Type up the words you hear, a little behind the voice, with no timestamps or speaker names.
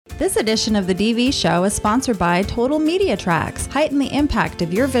This edition of the DV Show is sponsored by Total Media Tracks. Heighten the impact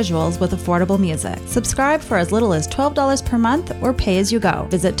of your visuals with affordable music. Subscribe for as little as $12 per month or pay as you go.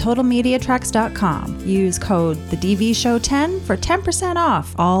 Visit TotalMediaTracks.com. Use code TheDVShow10 for 10%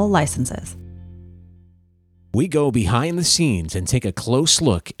 off all licenses. We go behind the scenes and take a close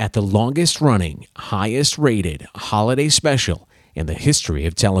look at the longest-running, highest-rated holiday special in the history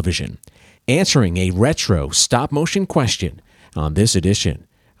of television, answering a retro stop-motion question on this edition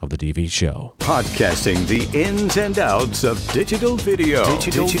of the DV Show. Podcasting the ins and outs of digital video.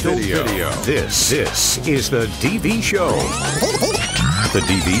 Digital video. This is the DV Show. The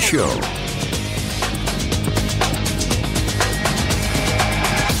DV Show.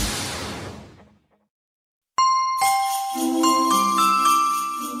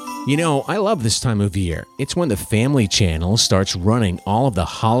 You know, I love this time of year. It's when the Family Channel starts running all of the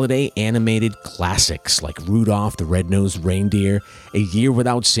holiday animated classics like Rudolph the Red-Nosed Reindeer, A Year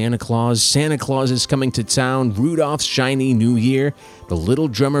Without Santa Claus, Santa Claus is Coming to Town, Rudolph's Shiny New Year, The Little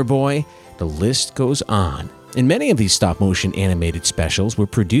Drummer Boy. The list goes on. And many of these stop-motion animated specials were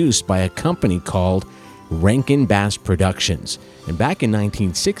produced by a company called Rankin Bass Productions. And back in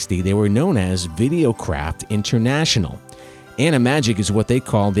 1960, they were known as Videocraft International. Animagic is what they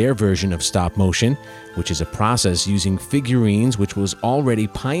call their version of stop motion, which is a process using figurines which was already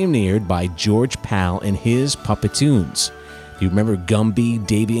pioneered by George Pal and his Puppetoons. Do you remember Gumby,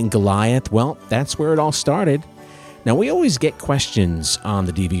 Davy, and Goliath? Well, that's where it all started. Now, we always get questions on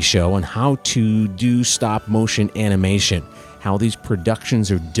the DV Show on how to do stop motion animation, how these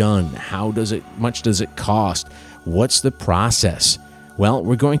productions are done, how much does it cost, what's the process? Well,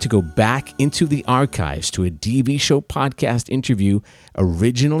 we're going to go back into the archives to a DV Show podcast interview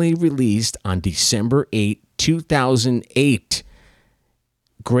originally released on December 8, 2008.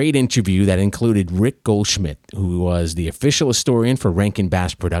 Great interview that included Rick Goldschmidt, who was the official historian for Rankin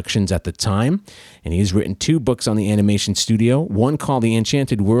Bass Productions at the time, and he's written 2 books on the animation studio, one called The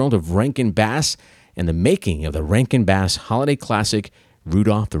Enchanted World of Rankin Bass and the Making of the Rankin Bass Holiday Classic,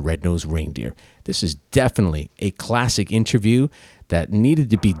 Rudolph the Red-Nosed Reindeer. This is definitely a classic interview that needed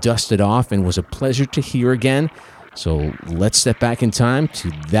to be dusted off and was a pleasure to hear again. So let's step back in time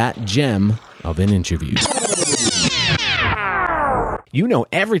to that gem of an interview. You know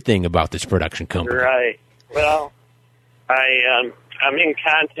everything about this production company. Right. Well, I'm in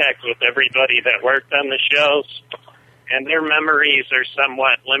contact with everybody that worked on the shows, and their memories are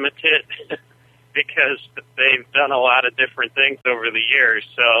somewhat limited because they've done a lot of different things over the years.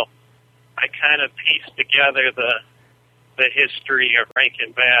 So I kind of pieced together the history of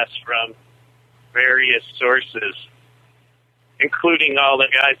Rankin Bass from various sources, including all the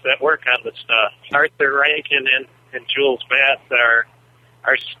guys that work on the stuff. Arthur Rankin and Jules Bass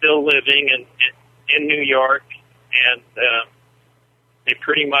are still living in New York, and they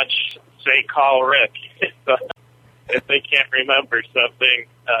pretty much say, call Rick if they can't remember something,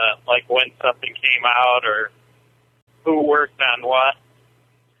 like when something came out or who worked on what.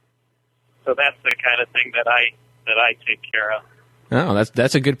 So that's the kind of thing that I take care of. Oh,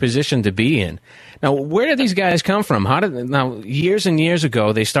 that's a good position to be in. Now, where did these guys come from? Now, years and years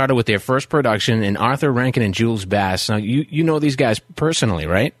ago, they started with their first production in Arthur Rankin and Jules Bass. Now, you know these guys personally,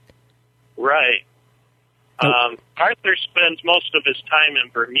 right? Right. Arthur spends most of his time in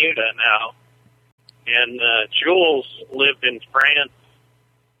Bermuda now, and Jules lived in France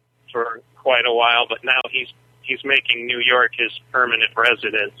for quite a while, but now he's making New York his permanent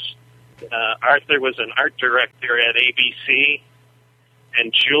residence. Arthur was an art director at ABC,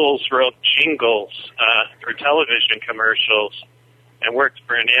 and Jules wrote jingles for television commercials and worked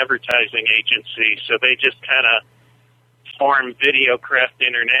for an advertising agency. So they just kind of formed Videocraft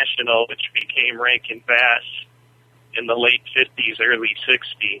International, which became Rankin Bass in the late 50s, early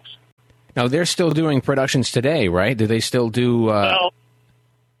 60s. Now, they're still doing productions today, right? Do they still do... Well,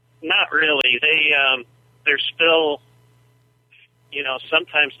 not really. They're still... You know,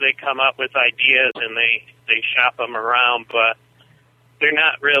 sometimes they come up with ideas and they shop them around, but they're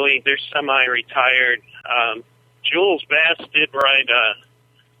not really, they're semi-retired. Jules Bass did write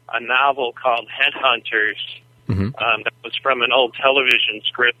a novel called Headhunters. Mm-hmm. That was from an old television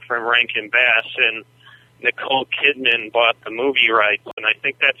script from Rankin Bass, and Nicole Kidman bought the movie rights, and I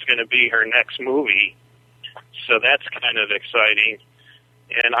think that's going to be her next movie. So that's kind of exciting.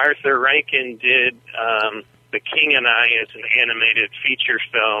 And Arthur Rankin did... The King and I is an animated feature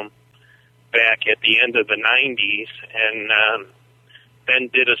film back at the end of the 90s, and then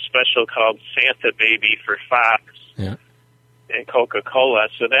did a special called Santa Baby for Fox and Coca-Cola.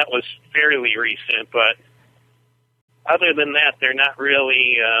 So that was fairly recent, but other than that, they're not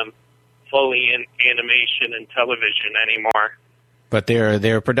really fully in animation and television anymore. But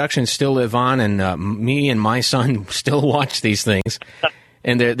their productions still live on, and me and my son still watch these things,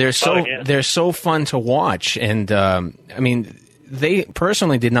 and they're so fun to watch. And I mean, they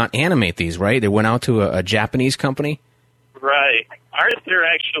personally did not animate these, right? They went out to a Japanese company. Right. Arthur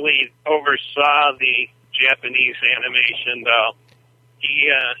actually oversaw the Japanese animation, though. He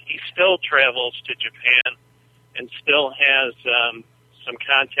still travels to Japan and still has some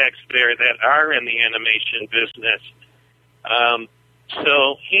contacts there that are in the animation business.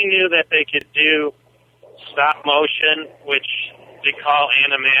 So he knew that they could do stop motion, which they call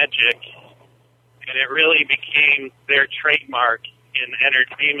Animagic, and it really became their trademark in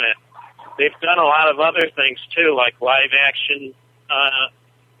entertainment. They've done a lot of other things, too, like live-action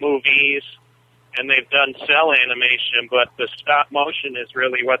movies, and they've done cell animation, but the stop motion is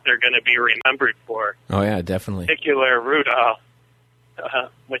really what they're going to be remembered for. Oh, yeah, definitely. In particular, Rudolph,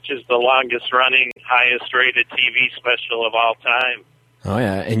 which is the longest-running, highest-rated TV special of all time. Oh,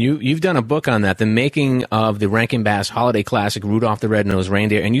 yeah, and you've done a book on that, the making of the Rankin Bass holiday classic, Rudolph the Red-Nosed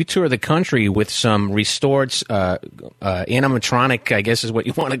Reindeer, and you tour the country with some restored animatronic, I guess is what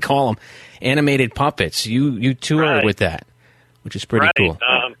you want to call them, animated puppets. You tour with that, which is pretty cool.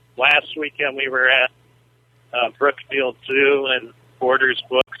 Last weekend we were at Brookfield Zoo and Borders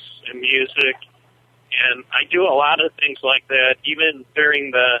Books and Music, and I do a lot of things like that. Even during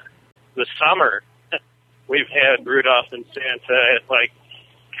the summer, we've had Rudolph and Santa at like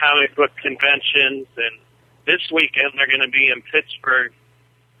comic book conventions, and this weekend they're going to be in Pittsburgh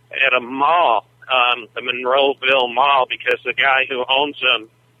at a mall, the Monroeville Mall, because the guy who owns them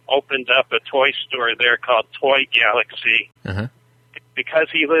opened up a toy store there called Toy Galaxy. Uh-huh.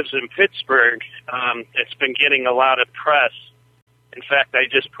 Because he lives in Pittsburgh, it's been getting a lot of press. In fact, I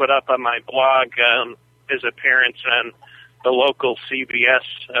just put up on my blog his appearance on the local CBS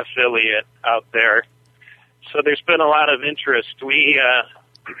affiliate out there. So there's been a lot of interest. We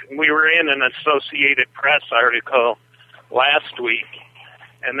were in an Associated Press article last week,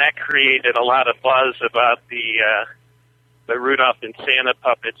 and that created a lot of buzz about the Rudolph and Santa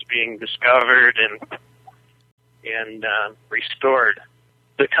puppets being discovered and restored.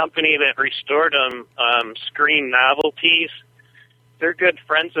 The company that restored them, Screen Novelties, they're good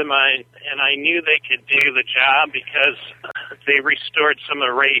friends of mine, and I knew they could do the job because they restored some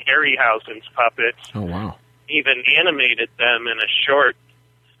of Ray Harryhausen's puppets. Oh, wow. Even animated them in a short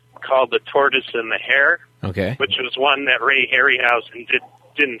called The Tortoise and the Hare, okay, which was one that Ray Harryhausen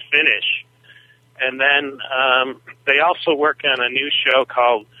didn't finish. And then they also work on a new show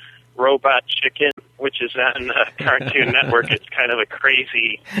called Robot Chicken, which is on Cartoon Network. It's kind of a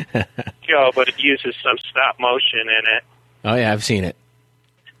crazy show, but it uses some stop motion in it. Oh, yeah, I've seen it.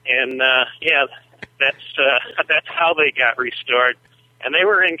 And, that's how they got restored. And they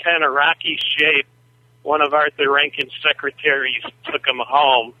were in kind of rocky shape. One of Arthur Rankin's secretaries took them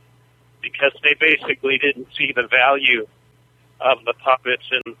home because they basically didn't see the value of the puppets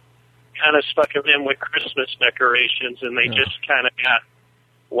and kind of stuck them in with Christmas decorations, and they just kind of got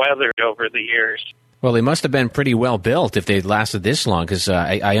weathered over the years. Well, they must have been pretty well built if they'd lasted this long, because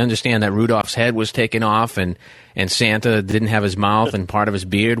I understand that Rudolph's head was taken off and Santa didn't have his mouth and part of his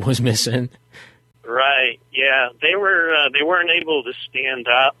beard was missing. Right, yeah. They weren't able to stand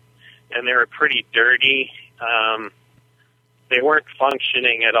up, and they were pretty dirty. They weren't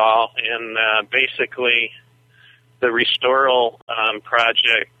functioning at all, and basically the Restoral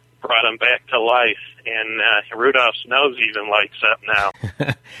project brought them back to life, and Rudolph's nose even lights up now.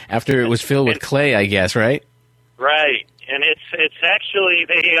 After it was filled with clay, I guess, right? Right, and it's actually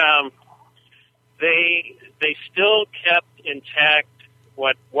they still kept intact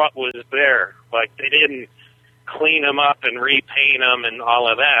what was there. Like, they didn't clean them up and repaint them and all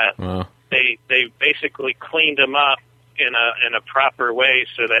of that. Wow. They basically cleaned them up in a proper way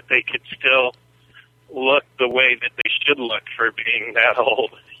so that they could still look the way that they should look for being that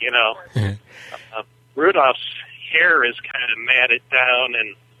old, you know. Rudolph's hair is kind of matted down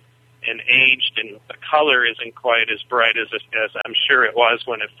and aged, and the color isn't quite as bright as I'm sure it was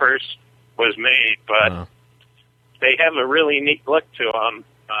when it first was made, but they have a really neat look to them.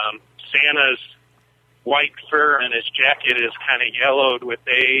 Santa's white fur and his jacket is kind of yellowed with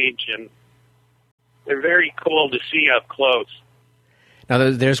age, and they're very cool to see up close.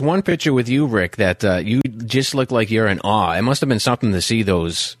 Now, there's one picture with you, Rick, that you just look like you're in awe. It must have been something to see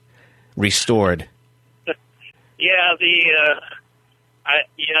those restored. Yeah,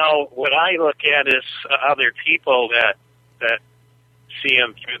 what I look at is other people that see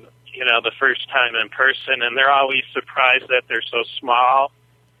them through, the first time in person, and they're always surprised that they're so small.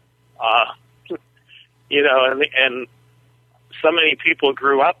 And so many people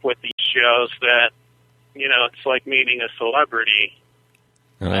grew up with these shows that, it's like meeting a celebrity.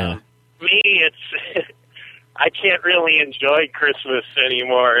 Yeah. Me, it's I can't really enjoy Christmas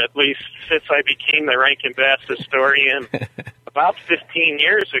anymore, at least since I became the Rankin Bass historian about 15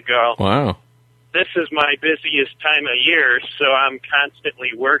 years ago. Wow. This is my busiest time of year, so I'm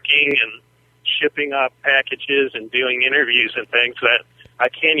constantly working and shipping off packages and doing interviews and things that I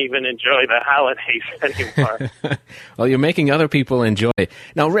can't even enjoy the holidays anymore. Well, you're making other people enjoy it.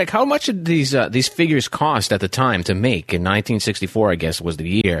 Now, Rick, how much did these figures cost at the time to make? In 1964, I guess, was the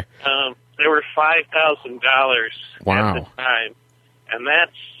year. They were $5,000 Wow. at the time, and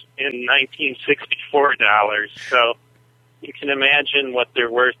that's in 1964 dollars. So you can imagine what they're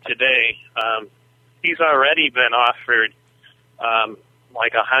worth today. He's already been offered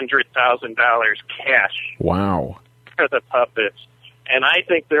like $100,000 cash Wow. for the puppets, and I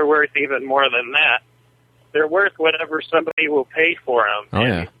think they're worth even more than that. They're worth whatever somebody will pay for them. Oh,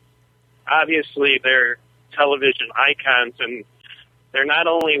 yeah. And obviously, they're television icons, and they're not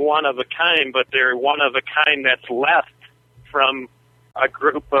only one of a kind, but they're one of a kind that's left from a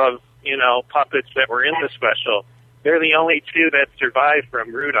group of, puppets that were in the special. They're the only two that survived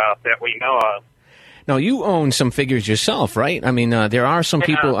from Rudolph that we know of. Now, you own some figures yourself, right? I mean, there are some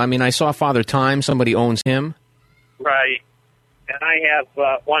people. I mean, I saw Father Time. Somebody owns him. Right. And I have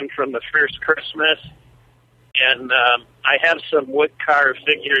one from the first Christmas. And I have some wood carved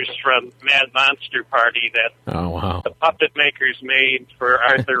figures from Mad Monster Party that Oh, wow. the puppet makers made for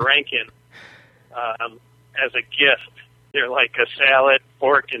Arthur Rankin as a gift. They're like a salad,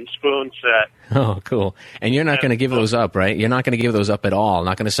 fork, and spoon set. Oh, cool. And you're not going to give those up, right? You're not going to give those up at all?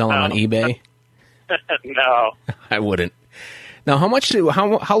 Not going to sell them on eBay? No. I wouldn't. Now,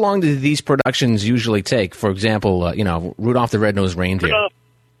 how long do these productions usually take? For example, Rudolph the Red-Nosed Reindeer.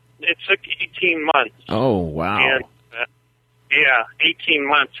 It took 18 months. Oh, wow. And, 18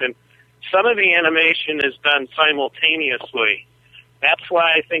 months. And some of the animation is done simultaneously. That's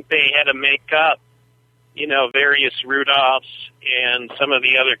why I think they had to make up, various Rudolphs and some of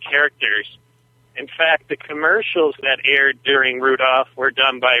the other characters. In fact, the commercials that aired during Rudolph were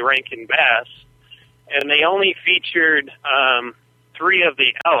done by Rankin Bass, and they only featured 3 of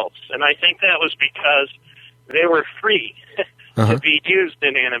the elves. And I think that was because they were free to be used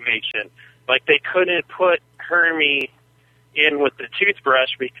in animation. Like, they couldn't put Hermie in with the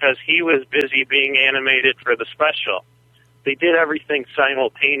toothbrush because he was busy being animated for the special. They did everything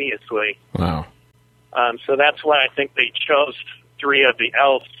simultaneously. Wow. So that's why I think they chose 3 of the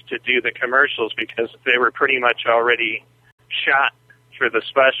elves to do the commercials, because they were pretty much already shot for the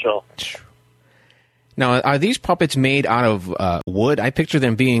special. Now, are these puppets made out of wood? I picture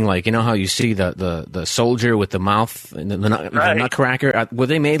them being like, how you see the soldier with the mouth and the nutcracker. Were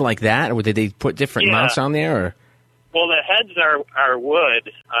they made like that, or did they put different mouths on there? Or? Well, the heads are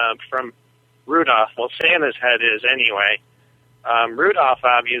wood from Rudolph. Well, Santa's head is anyway. Rudolph,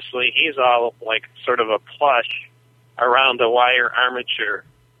 obviously, he's all like sort of a plush around a wire armature.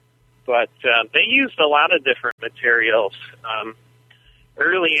 But they used a lot of different materials.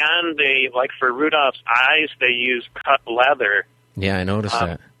 Early on, for Rudolph's eyes, they used cut leather. Yeah, I noticed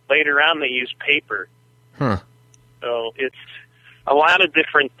that. Later on, they used paper. Huh. So it's a lot of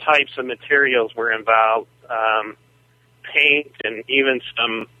different types of materials were involved. Paint and even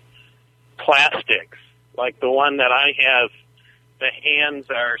some plastics. Like the one that I have, the hands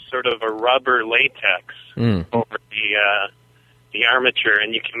are sort of a rubber latex over the armature,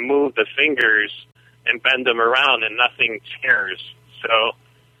 and you can move the fingers and bend them around and nothing tears. So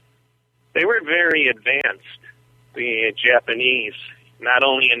they were very advanced, the Japanese, not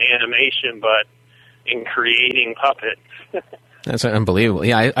only in animation, but in creating puppets. That's unbelievable.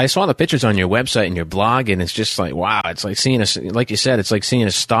 Yeah, I saw the pictures on your website and your blog, and it's just like, wow, it's like seeing like you said, it's like seeing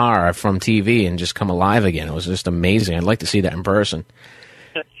a star from TV and just come alive again. It was just amazing. I'd like to see that in person.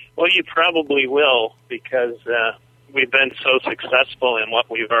 Well, you probably will, because we've been so successful in what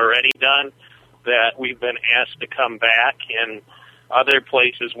we've already done that we've been asked to come back, and other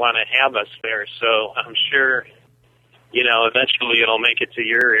places want to have us there. So I'm sure, eventually it'll make it to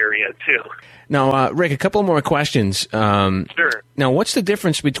your area too. Now, Rick, a couple more questions. Sure. Now, what's the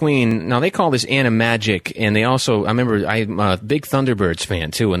difference between, now they call this Animagic, and they also, I remember I'm a big Thunderbirds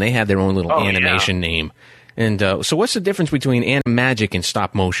fan too, and they had their own little animation name. And so what's the difference between Animagic and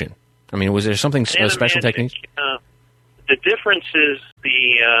stop motion? I mean, was there something, a special technique? The difference is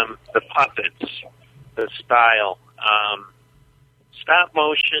the puppets, the style. Stop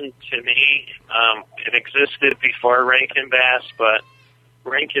motion, to me, it existed before Rankin Bass, but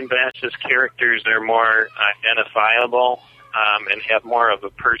Rankin Bass's characters are more identifiable and have more of a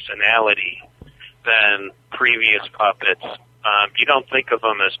personality than previous puppets. You don't think of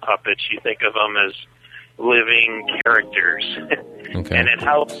them as puppets. You think of them as living characters. Okay. And it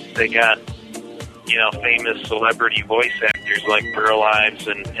helps. They got, famous celebrity voice actors like Burl Ives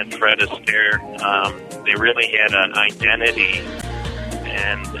and Fred Astaire. They really had an identity,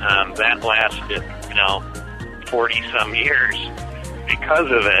 and that lasted, 40-some years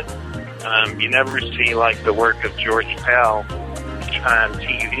because of it. You never see, like, the work of George Pell on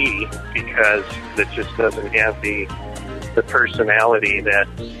TV because it just doesn't have the personality that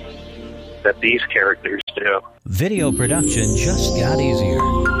these characters do. Video production just got easier.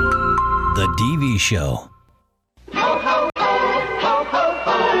 The DV Show. Ho, ho, ho, ho, ho,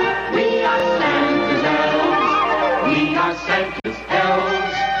 ho. We are Santa's elves. We are Santa's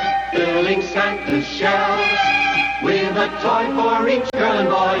elves, filling Santa's shelves with a toy for each girl and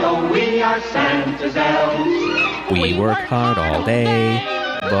boy. Oh, we are Santa's elves. We work hard all day,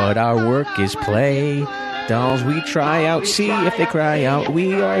 but our work is play. Dolls we try out, see if they cry out.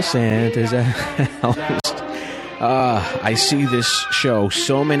 We are Santa's elves. I see this show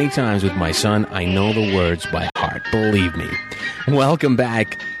so many times with my son, I know the words by heart, believe me. Welcome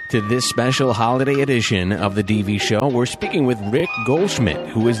back to this special holiday edition of the DV Show. We're speaking with Rick Goldschmidt,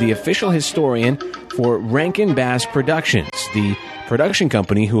 who is the official historian for Rankin Bass Productions, the production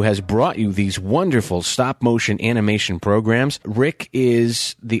company who has brought you these wonderful stop-motion animation programs. Rick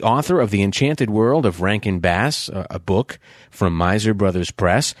is the author of The Enchanted World of Rankin Bass, a book from Miser Brothers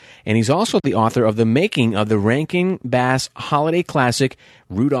Press, and he's also the author of the making of the Rankin Bass holiday classic,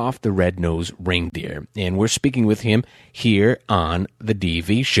 Rudolph the Red-Nosed Reindeer. And we're speaking with him here on the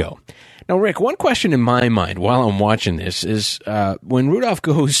DV Show. Now, Rick, one question in my mind while I'm watching this is, when Rudolph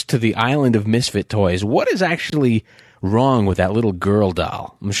goes to the island of misfit toys, what is actually wrong with that little girl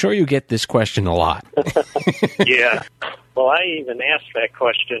doll? I'm sure you get this question a lot. Yeah. Well, I even asked that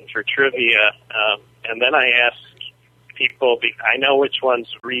question for trivia, and then I asked people, I know which ones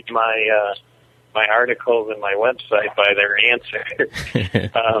read my articles and my website by their answer.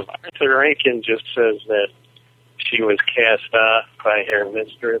 Arthur Rankin just says that she was cast off by her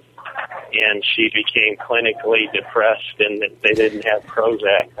mistress, and she became clinically depressed, and they didn't have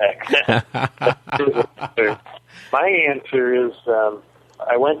Prozac back then. My answer is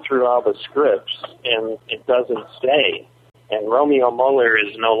I went through all the scripts, and it doesn't say. And Romeo Muller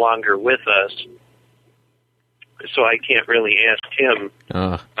is no longer with us, so I can't really ask him,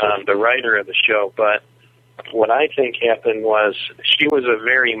 the writer of the show. But what I think happened was she was a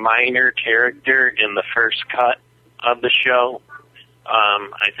very minor character in the first cut of the show.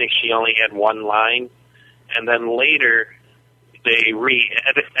 I think she only had one line. And then later they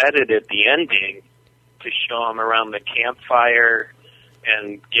edited the ending to show him around the campfire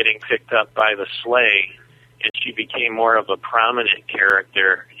and getting picked up by the sleigh, and she became more of a prominent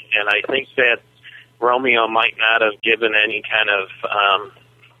character. And I think that Romeo might not have given any kind of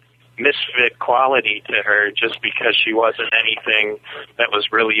misfit quality to her just because she wasn't anything that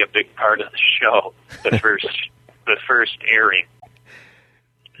was really a big part of the show, the first airing.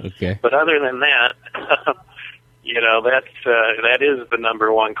 Okay. But other than that, that is the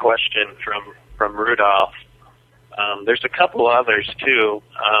number one question from Rudolph. There's a couple others too,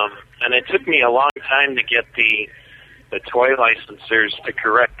 and it took me a long time to get the toy licensors to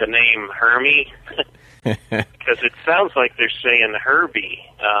correct the name Hermie, because it sounds like they're saying Herbie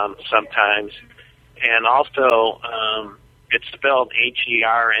sometimes, and also it's spelled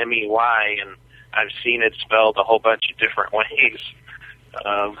Hermey, and I've seen it spelled a whole bunch of different ways.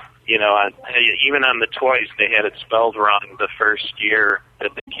 Even on the toys, they had it spelled wrong the first year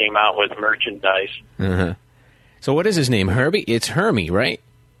that they came out with merchandise. Uh-huh. So what is his name? Herbie? It's Hermie, right?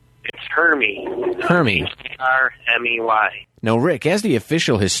 It's Hermie. Hermie. Hermey. Now, Rick, as the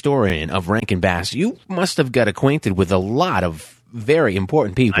official historian of Rankin Bass, you must have got acquainted with a lot of very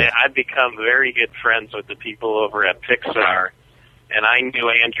important people. I've become very good friends with the people over at Pixar, and I knew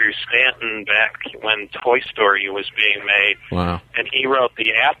Andrew Stanton back when Toy Story was being made. Wow. And he wrote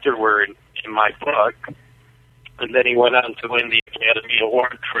the afterword in my book, and then he went on to win the Academy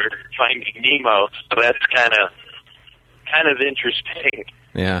Award for Finding Nemo, so that's kind of interesting.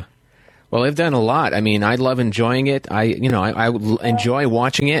 Yeah. Well, they've done a lot. I mean, I love enjoying it. I enjoy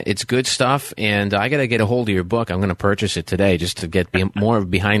watching it. It's good stuff, and I got to get a hold of your book. I'm going to purchase it today just to get more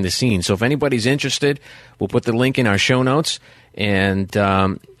behind the scenes. So if anybody's interested, we'll put the link in our show notes, and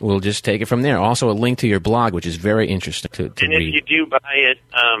we'll just take it from there. Also, a link to your blog, which is very interesting to read. And if you do buy it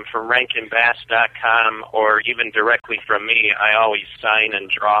from RankinBass.com or even directly from me, I always sign and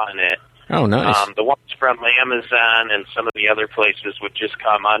draw on it. Oh, nice. The ones from Amazon and some of the other places would just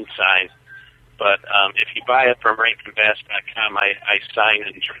come unsigned. But if you buy it from RankinBass.com, I sign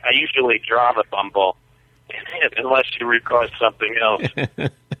and I usually draw the bumble, unless you request something else.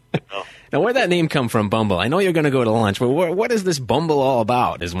 Now, where'd that name come from, Bumble? I know you're going to go to lunch, but what is this Bumble all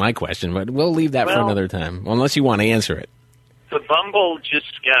about is my question, but we'll leave that for another time, unless you want to answer it. The Bumble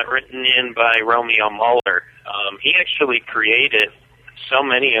just got written in by Romeo Muller. He actually created so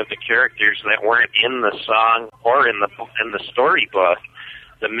many of the characters that weren't in the song or in the storybook.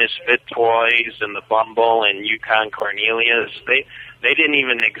 The Misfit Toys and the Bumble and Yukon Cornelius, they didn't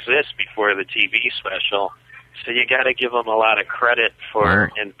even exist before the TV special. So you got to give him a lot of credit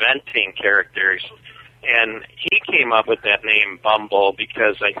for inventing characters. And he came up with that name Bumble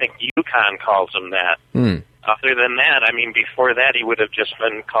because I think Yukon calls him that. Other than that, I mean, before that he would have just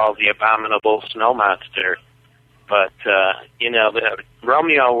been called the Abominable Snow Monster. But,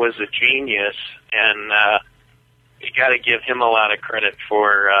 Romeo was a genius, and you got to give him a lot of credit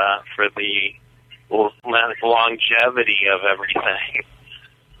for the longevity of everything.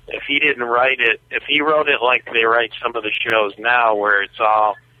 If he didn't write it, if he wrote it like they write some of the shows now, where it's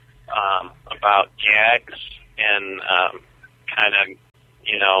all about gags and kind of,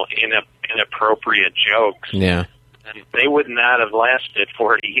 inappropriate jokes, and they would not have lasted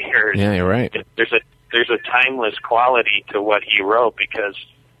 40 years. Yeah, you're right. There's a timeless quality to what he wrote because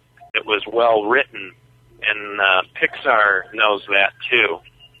it was well written, and Pixar knows that too.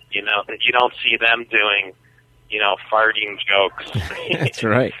 You don't see them doing, farting jokes. That's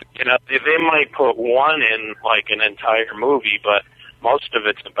right. They might put one in like an entire movie, but most of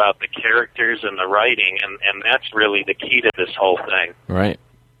it's about the characters and the writing, and that's really the key to this whole thing. Right.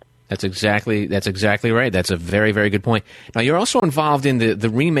 That's exactly right. That's a very, very good point. Now, you're also involved in the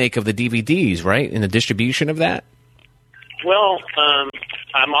remake of the DVDs, right? In the distribution of that? Well,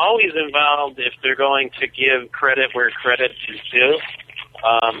 I'm always involved if they're going to give credit where credit is due.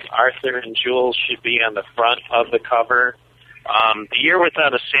 Arthur and Jules should be on the front of the cover. The Year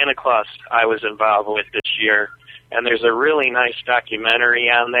Without a Santa Claus I was involved with this year, and there's a really nice documentary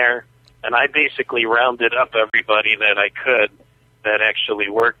on there, and I basically rounded up everybody that I could that actually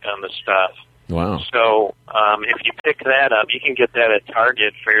worked on the stuff. Wow. So if you pick that up, you can get that at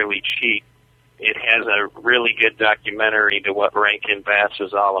Target fairly cheap. It has a really good documentary to what Rankin Bass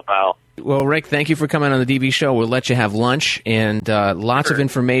is all about. Well, Rick, thank you for coming on the DV show. We'll let you have lunch, and lots of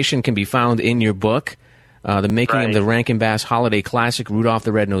information can be found in your book, The Making of the Rankin Bass Holiday Classic, Rudolph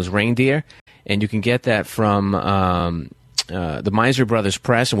the Red-Nosed Reindeer, and you can get that from the Miser Brothers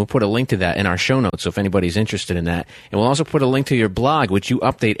Press, and we'll put a link to that in our show notes, so if anybody's interested in that. And we'll also put a link to your blog, which you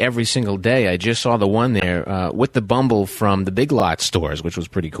update every single day. I just saw the one there with the Bumble from the Big Lot stores, which was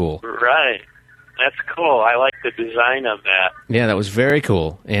pretty cool. Right. That's cool. I like the design of that. Yeah, that was very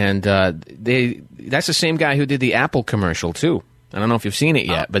cool. And that's the same guy who did the Apple commercial, too. I don't know if you've seen it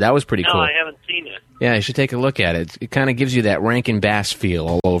yet, but that was pretty cool. No, I haven't seen it. Yeah, you should take a look at it. It kind of gives you that Rankin Bass feel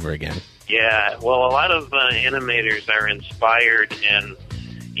all over again. Yeah, well, a lot of animators are inspired and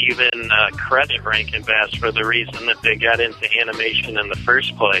even credit Rankin Bass for the reason that they got into animation in the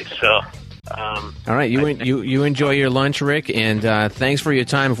first place. So, all right, you enjoy your lunch, Rick, and thanks for your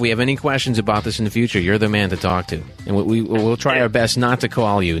time. If we have any questions about this in the future, you're the man to talk to, and we'll try our best not to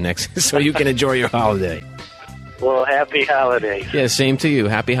call you next, so you can enjoy your holiday. Well, happy holidays. Yeah, same to you.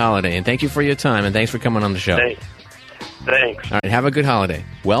 Happy holiday, and thank you for your time, and thanks for coming on the show. Thanks. All right, have a good holiday.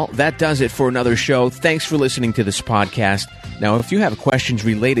 Well, that does it for another show. Thanks for listening to this podcast. Now, if you have questions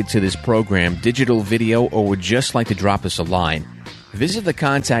related to this program, digital, video, or would just like to drop us a line, visit the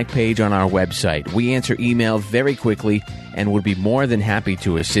contact page on our website. We answer email very quickly and would be more than happy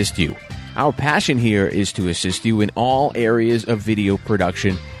to assist you. Our passion here is to assist you in all areas of video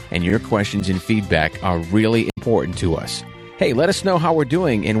production, and your questions and feedback are really important to us. Hey, let us know how we're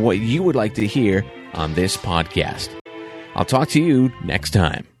doing and what you would like to hear on this podcast. I'll talk to you next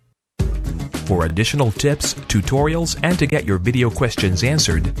time. For additional tips, tutorials, and to get your video questions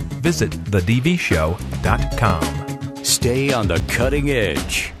answered, visit thedvshow.com. Stay on the cutting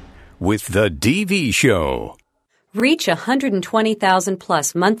edge with The DV Show. Reach 120,000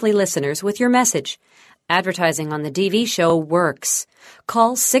 plus monthly listeners with your message. Advertising on The DV Show works.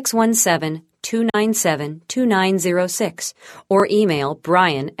 Call 617-297-2906 or email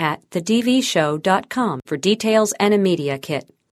Brian@thedvshow.com for details and a media kit.